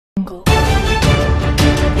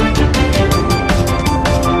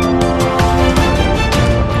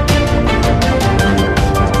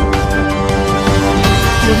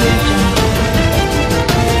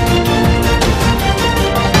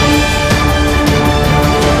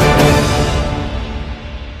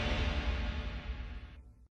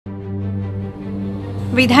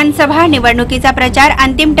विधानसभा निवडणुकीचा प्रचार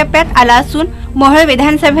अंतिम टप्प्यात आला असून मोहोळ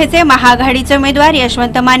विधानसभेचे महाआघाडीचे उमेदवार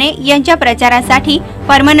यशवंत माने यांच्या प्रचारासाठी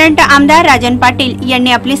परमनंट आमदार राजन पाटील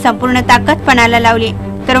यांनी आपली संपूर्ण ताकद पणाला लावली।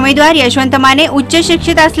 तर उमेदवार यशवंत माने उच्च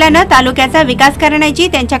शिक्षित असल्याने तालुक्याचा विकास करण्याची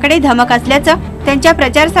त्यांच्याकडे धमक असल्याचं त्यांच्या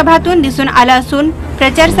प्रचार सभातून दिसून आलं असून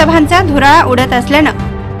प्रचार सभांचा धुराळा उडत असल्याने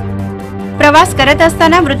प्रवास करत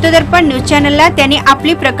असताना वृत्तदर्पण न्यूज चॅनलला त्यांनी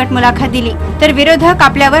आपली प्रकट मुलाखत दिली। तर विरोधक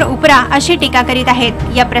आपल्यावर उपरा अशी टीका करीत आहेत।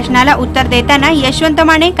 या प्रश्नाला उत्तर देताना यशवंत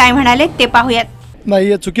माने काय म्हणाले ते पाहूयात। नाही,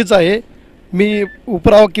 हे चुकीचं आहे। मी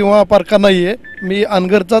उपराव किंवा पारका नाहीये, मी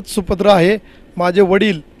अनगरचाच सुपुत्र आहे। माझे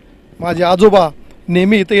वडील, माझे आजोबा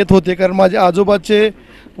नेहमी इथे येत होते, कारण माझे आजोबाचे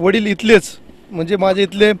वडील इथलेच, म्हणजे माझे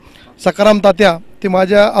इथले सकाराम तात्या ते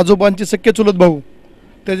माझ्या आजोबांचे सख्खे चुलत भाऊ,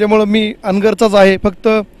 त्याच्यामुळे मी अनगरचाच आहे। फक्त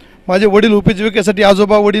माझे वडील उपजीविकेसाठी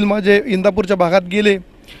आजोबा वडील माझे इंदापूरच्या भागात गेले,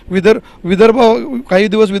 विदर्भ काही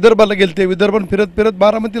दिवस विदर्भाला गेलते, विदर्भात फिरत फिरत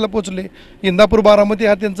बारामतीला पोहोचले। इंदापूर बारामती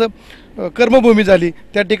हा त्यांचं कर्मभूमी झाली।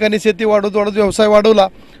 त्या ठिकाणी शेती वाढवत वाढवत व्यवसाय वाढवला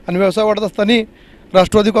आणि व्यवसाय वाढत असताना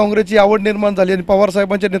राष्ट्रवादी काँग्रेसची आवड निर्माण झाली आणि पवार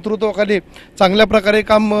साहेबांच्या नेतृत्वाखाली चांगल्या प्रकारे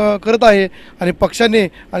काम करत आहे। आणि पक्षाने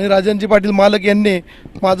आणि राजनजी पाटील मालक यांनी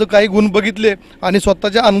माझं काही गुण बघितले आणि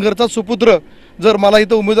स्वतःच्या अनगरचा सुपुत्र जर मला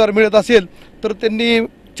इथं उमेदवार मिळत असेल तर त्यांनी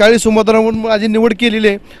 40 उमेदवारांवरून माझी निवड केलेली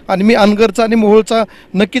आहे आणि मी अनगरचा आणि मोहोळचा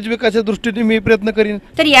नक्कीच विकासाच्या दृष्टीने मी प्रयत्न करीन।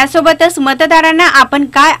 तर यासोबतच मतदारांना आपण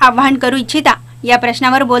काय आवाहन करू इच्छिता या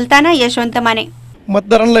प्रश्नावर बोलताना यशवंत माने,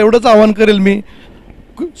 मतदारांना एवढंच आवाहन करेल मी,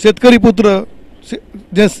 शेतकरी पुत्र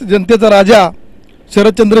जनतेचा राजा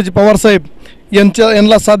शरदचंद्रजी पवार साहेब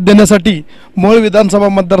यांना साथ देण्यासाठी मोहोळ विधानसभा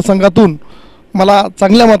मतदारसंघातून मला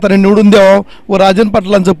चांगल्या मताने निवडून द्यावं व राजन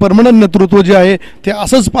पाटलांचं परमनंट नेतृत्व जे आहे ते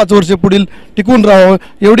असंच 5 वर्ष पुढील टिकून राहावं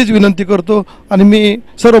एवढीच विनंती करतो आणि मी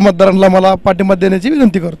सर्व मतदारांना मला पाठिंबा देण्याची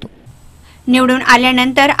विनंती करतो। निवडून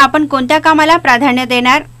आल्यानंतर आपण कोणत्या कामाला प्राधान्य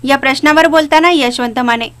देणार या प्रश्नावर बोलताना यशवंत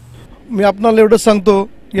माने, मी आपल्याला एवढंच सांगतो,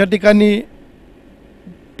 या ठिकाणी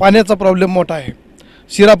पाण्याचा प्रॉब्लेम मोठा आहे।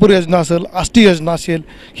 शिरापूर योजना असेल, आष्टी योजना असेल,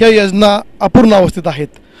 ह्या योजना अपूर्ण अवस्थेत आहेत।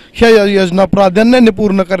 ह्या योजना प्राधान्याने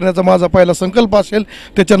पूर्ण करण्याचा माझा पहिला संकल्प असेल।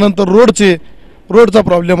 त्याच्यानंतर रोडचा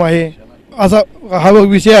प्रॉब्लेम आहे, असा हा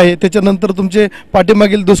विषय आहे। त्याच्यानंतर तुमचे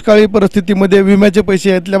पाठीमागील दुष्काळी परिस्थितीमध्ये विम्याचे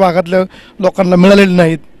पैसे इथल्या भागातल्या लोकांना मिळालेले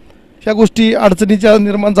नाहीत, ह्या गोष्टी अडचणीच्या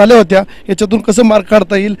निर्माण झाल्या होत्या। याच्यातून कसं मार्ग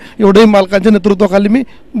काढता येईल एवढंही मालकांच्या नेतृत्वाखाली मी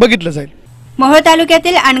बघितलं जाईल। मोहोळ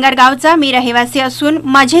तालुक्यातील अनगर गावचा मी रहिवासी असून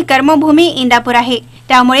माझी कर्मभूमी इंदापूर आहे,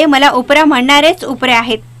 त्यामुळे मला उपरा म्हणणारेच उपरे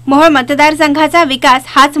आहेत। मोहोळ मतदारसंघाचा विकास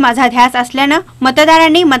हाच माझा ध्यास असल्याने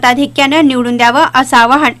मतदारांनी मताधिक्याने निवडून द्यावं असं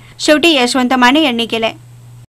आवाहन शेवटी यशवंत माने यांनी केलंय।